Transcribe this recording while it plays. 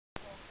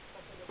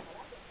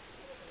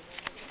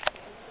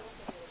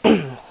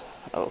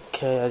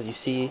Okay, as you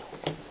see,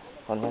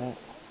 1 minute.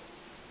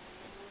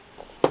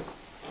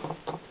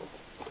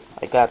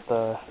 I got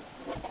the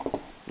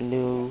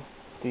new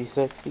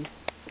 360.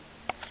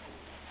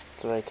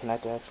 It's already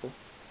connected actually.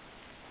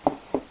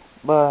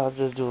 But I'll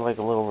just do like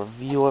a little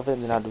review of it,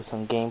 and then I'll do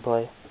some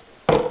gameplay.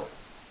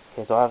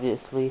 Okay, so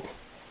obviously it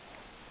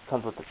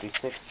comes with the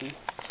 360.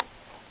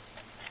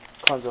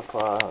 Comes with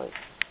like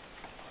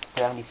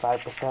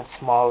 75%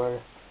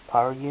 smaller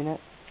power unit.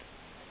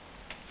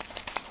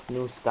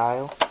 New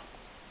style.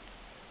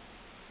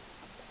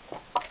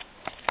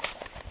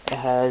 It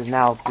has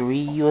now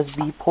 3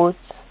 USB ports.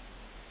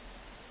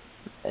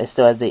 It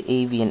still has the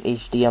AV and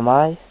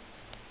HDMI,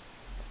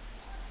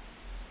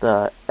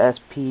 the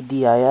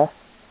SPDIF,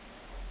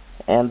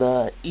 and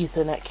the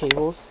Ethernet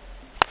cables.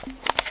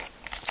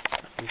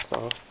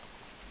 So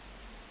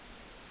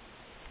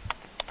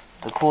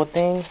the cool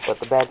thing, but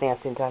the bad thing at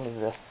the same time, is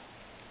to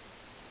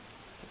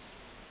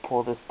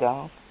pull this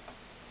down.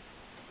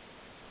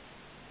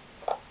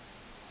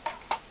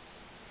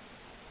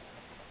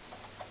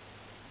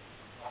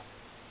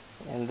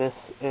 And this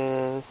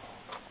is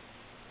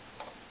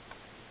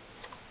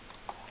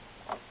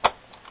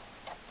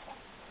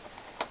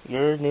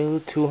your new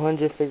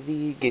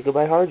 250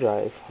 gigabyte hard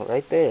drive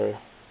right there.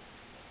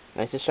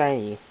 Nice and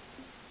shiny.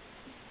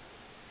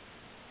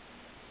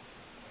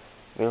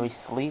 Very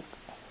sleek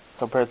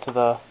compared to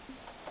the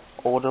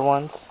older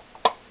ones,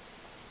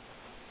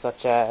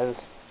 such as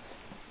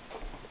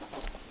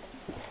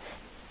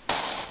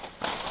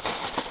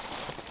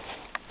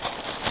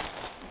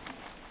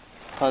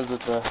comes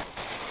with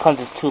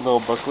 2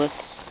 little booklets,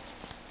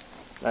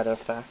 matter of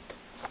fact,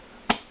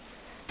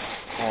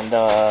 and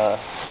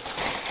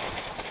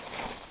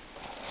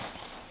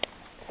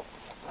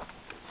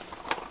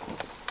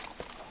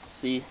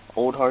see,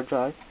 old hard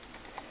drive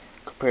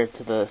compared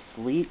to the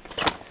sleek.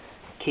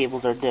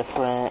 Cables are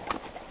different.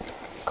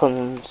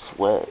 Comes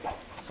with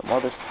some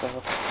other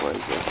stuff. Where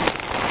is it?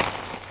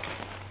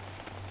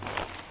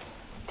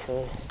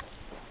 Okay.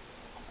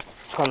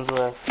 Comes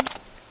with,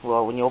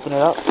 well, when you open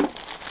it up,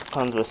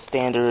 comes with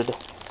standard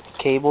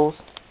cables.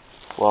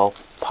 Well,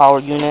 power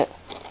unit,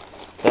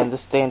 then the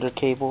standard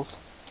cables.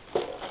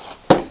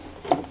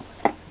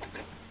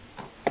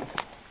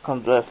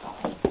 Comes with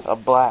a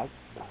black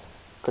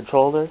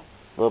controller, a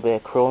little bit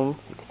of chrome.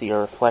 You can see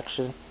your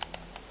reflection.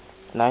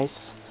 Nice.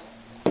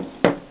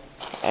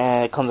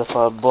 And it comes with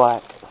a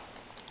black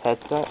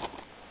headset,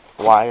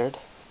 wired,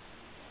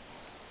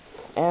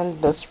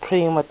 and that's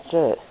pretty much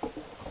it.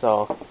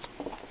 So,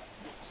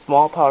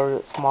 smaller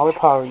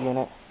power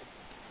unit,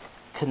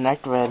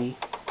 Connect ready,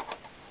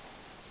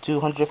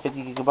 250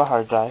 gigabyte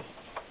hard drive.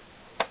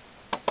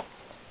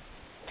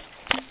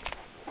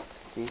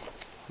 See,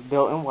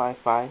 built-in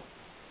Wi-Fi,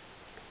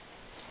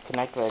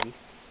 Connect ready.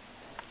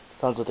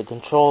 Comes with the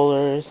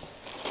controllers,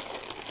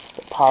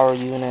 the power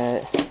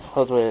unit,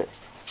 comes with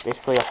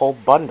basically a whole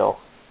bundle.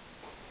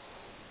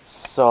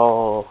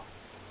 So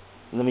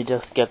let me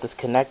just get this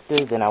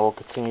connected, then I will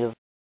continue.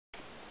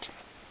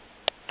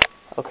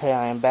 Okay,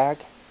 I am back.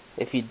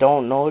 If you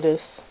don't notice,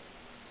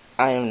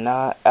 I am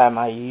not at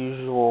my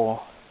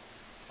usual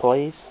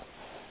place,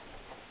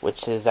 which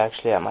is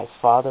actually at my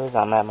father's.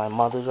 I'm at my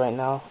mother's right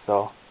now,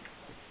 so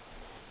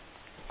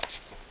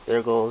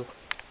there goes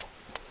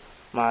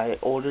my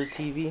older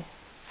TV,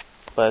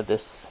 but there's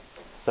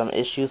some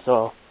issues,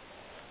 so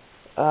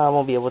I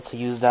won't be able to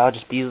use that. I'll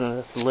just be using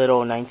this little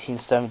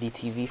 1970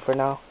 TV for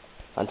now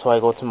until I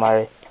go to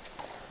my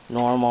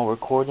normal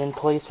recording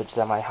place, which is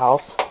at my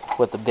house,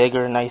 with a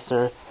bigger,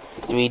 nicer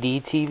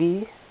 3D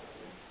TV.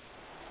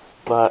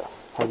 But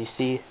as you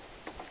see,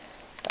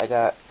 I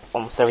got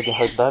almost everything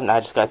hooked up, and I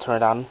just got to turn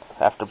it on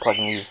after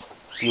plugging these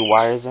few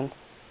wires in.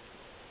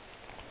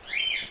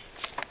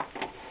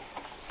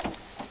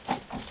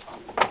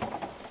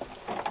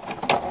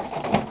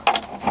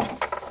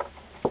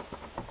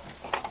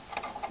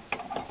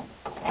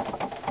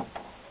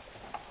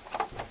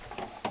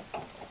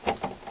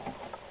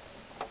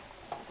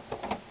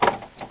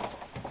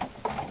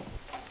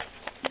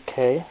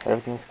 Okay,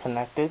 everything's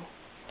connected.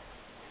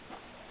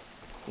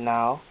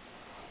 Now,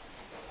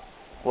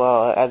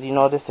 well, as you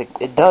notice,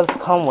 it does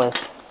come with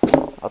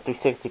a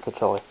 360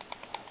 controller.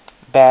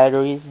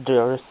 Batteries,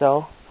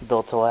 Duracell,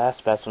 built to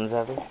last, best ones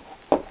ever.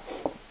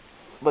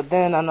 But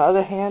then, on the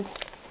other hand,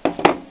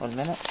 1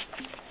 minute,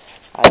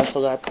 I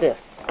also got this.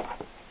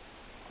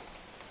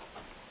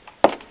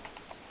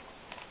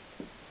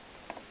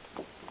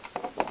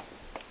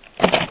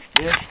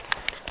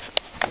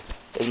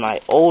 This is my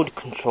old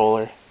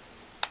controller,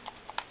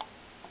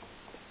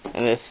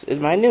 and this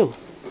is my new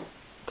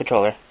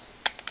controller.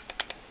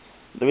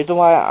 The reason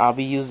why I'll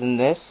be using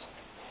this,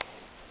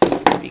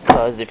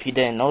 because if you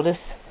didn't notice,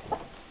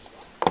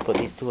 put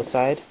these two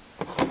aside,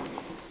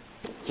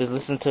 just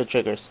listen to the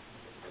triggers.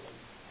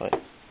 Wait.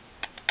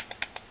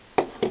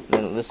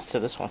 Then listen to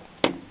this one.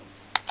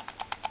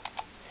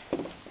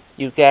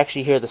 You can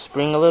actually hear the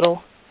spring a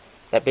little.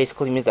 That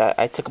basically means that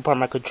I took apart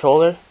my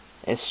controller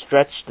and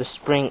stretched the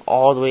spring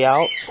all the way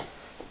out.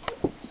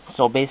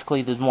 So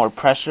basically there's more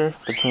pressure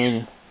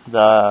between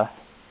the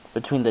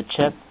between the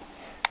chip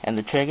and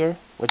the trigger,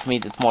 which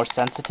means it's more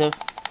sensitive.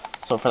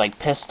 So for like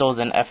pistols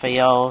and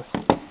FALs,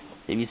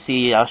 if you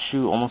see I'll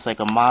shoot almost like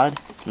a mod,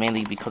 it's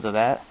mainly because of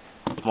that.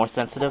 It's more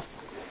sensitive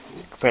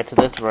compared to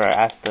this where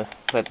I have to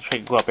let the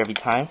trigger go up every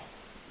time.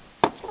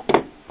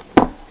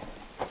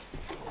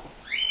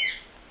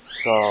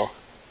 So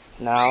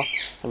now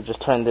I'll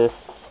just turn this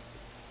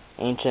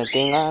ancient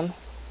thing on.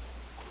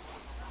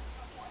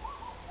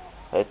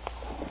 Let's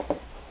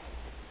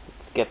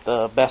get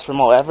the best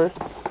remote ever,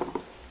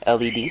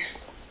 LED.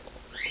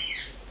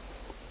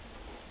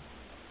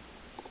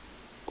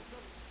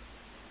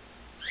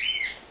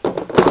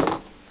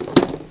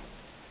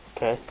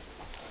 Okay,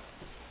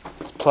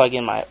 let's plug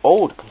in my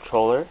old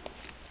controller.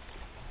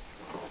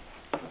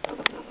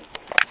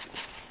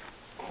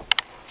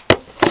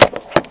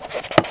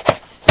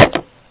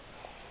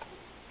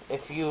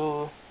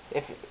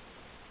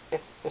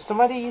 If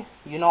somebody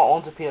you know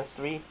owns a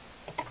PS3,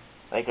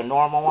 like a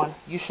normal one,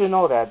 you should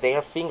know that they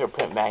are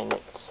fingerprint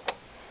magnets,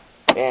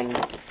 and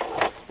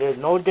there's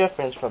no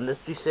difference from this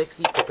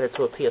 360 compared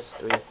to a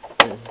PS3.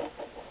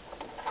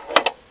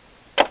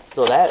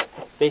 So that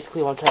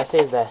basically what I'm trying to say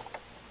is that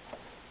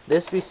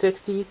this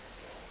 360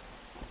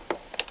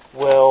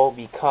 will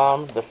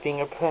become the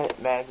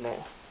fingerprint magnet.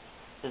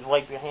 Just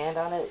wipe your hand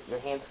on it, your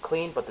hand's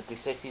clean, but the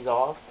 360's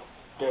off.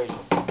 Dirty.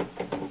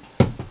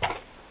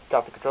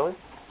 Drop the controller.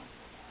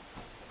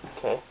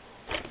 Okay.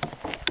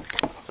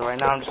 So right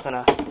now I'm just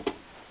gonna,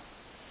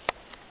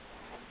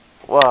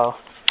 well,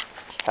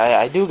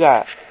 I do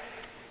got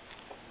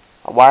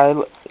a wire.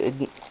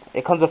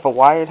 It comes with a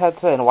wired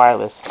headset and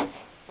wireless.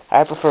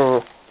 I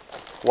prefer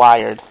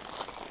wired.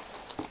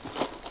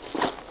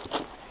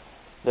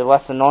 They're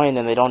less annoying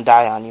and they don't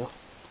die on you.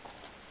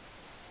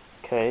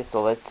 Okay,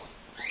 so let's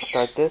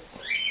start this.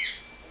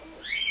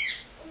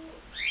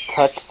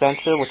 Touch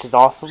sensor, which is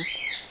awesome.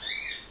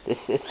 It's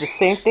the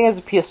same thing as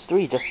a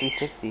PS3, just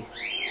 360.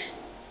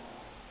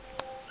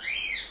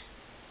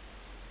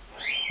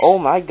 Oh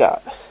my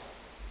god.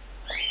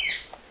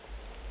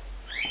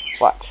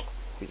 Watch.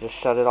 We just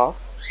shut it off.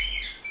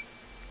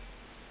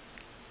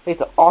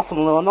 Makes an awesome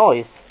little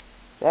noise.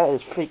 That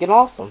is freaking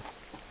awesome.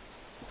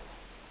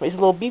 Makes a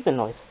little beeping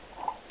noise.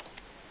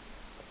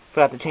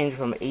 Forgot to change it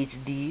from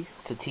HD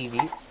to TV.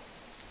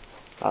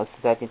 Now this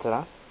is acting to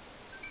that.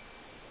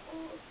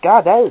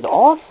 God, that is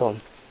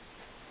awesome.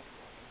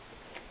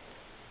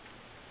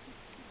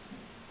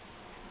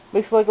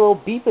 Makes like a little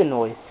beeping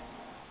noise.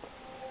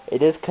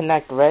 It is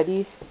KINECT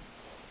ready.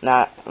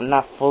 I'm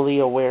not fully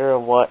aware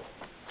of what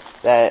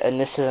that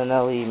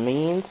initially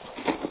means.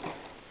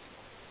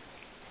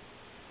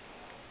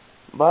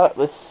 But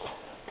let's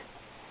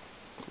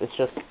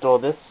just throw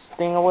this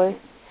thing away.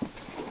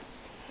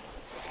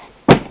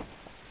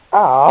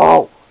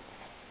 Ow!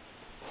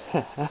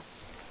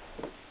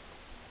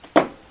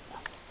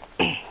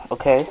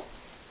 Okay.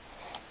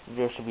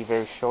 Video should be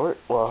very short.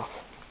 Well,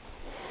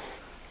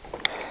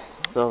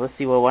 so let's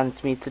see what it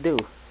wants me to do.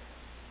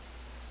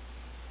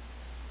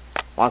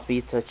 Wants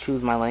me to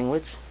choose my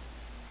language.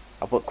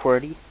 I'll put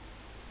QWERTY.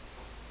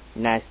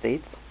 United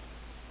States.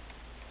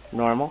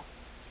 Normal.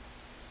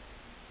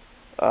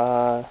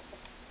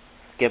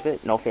 Skip it.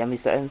 No family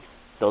settings.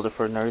 Those are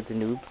for nerds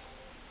and noobs.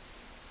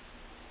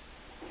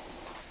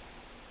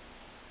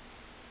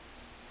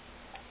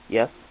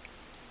 Yes.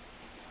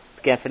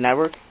 Scan for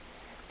network.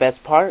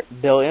 Best part,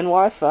 built-in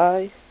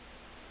Wi-Fi.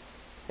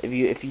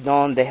 If you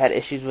know, they had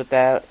issues with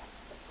that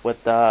with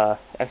the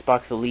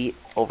Xbox Elite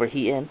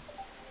overheating,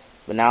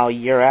 but now a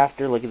year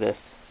after, look at this.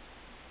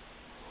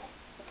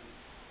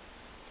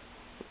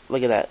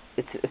 Look at that.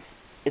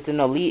 It's an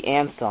Elite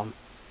and some.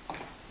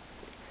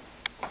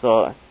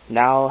 So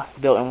now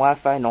built-in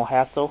Wi-Fi, no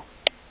hassle,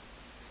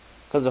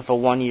 because of a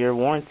 1-year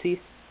warranty.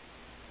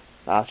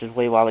 Now just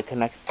wait while it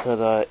connects to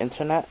the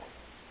internet.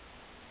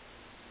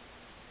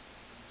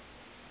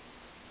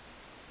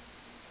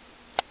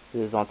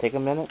 This is gonna take a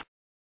minute.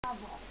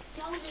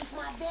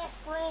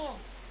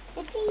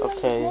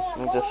 Okay, let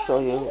me just show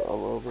you a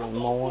little bit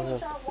more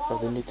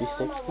of the new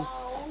 360.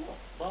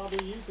 Bobby,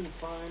 you can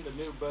find a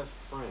new best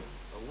friend.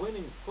 A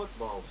winning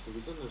football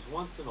season is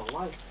once in a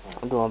lifetime.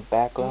 I'm doing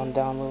background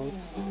downloads.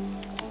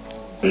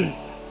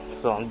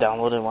 So I'm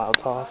downloading while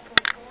I talk.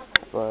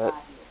 But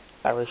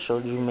I already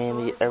showed you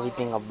mainly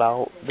everything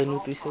about the new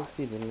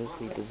 360, the new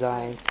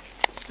design,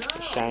 the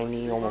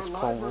shiny, almost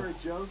chrome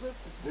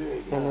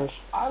finish,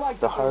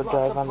 the hard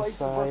drive on the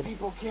side.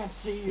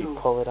 You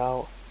pull it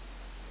out,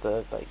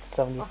 the like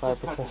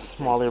 75%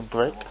 smaller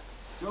brick,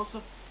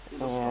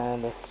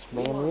 and that's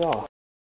mainly all.